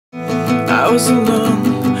was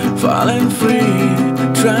alone, falling free.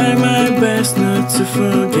 Try my best not to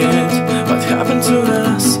forget what happened to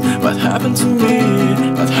us, what happened to me,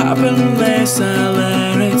 what happened as I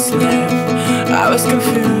let it slip. I was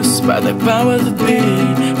confused by the power that be,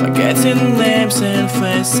 forgetting names and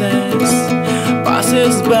faces.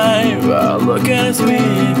 Passers by were looking at me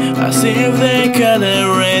as if they could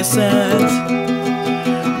erase it.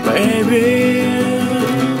 Baby,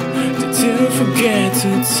 did you forget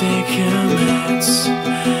to take your meds?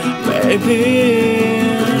 Baby,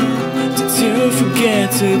 did you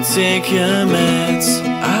forget to take your meds?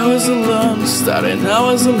 I was alone, starting I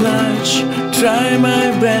was a latch. Try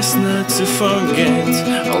my best not to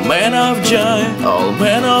forget all men of joy, all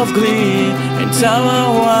men of glee, and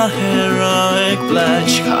our heroic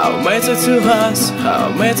pledge. How mattered to us, how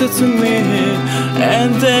mattered to me,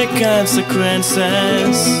 and the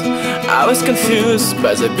consequences. I was confused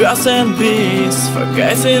by the birds and bees,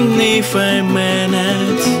 forgetting if I meant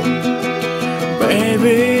it.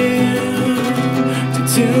 Baby, did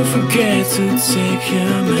you forget to take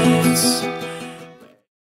your meds?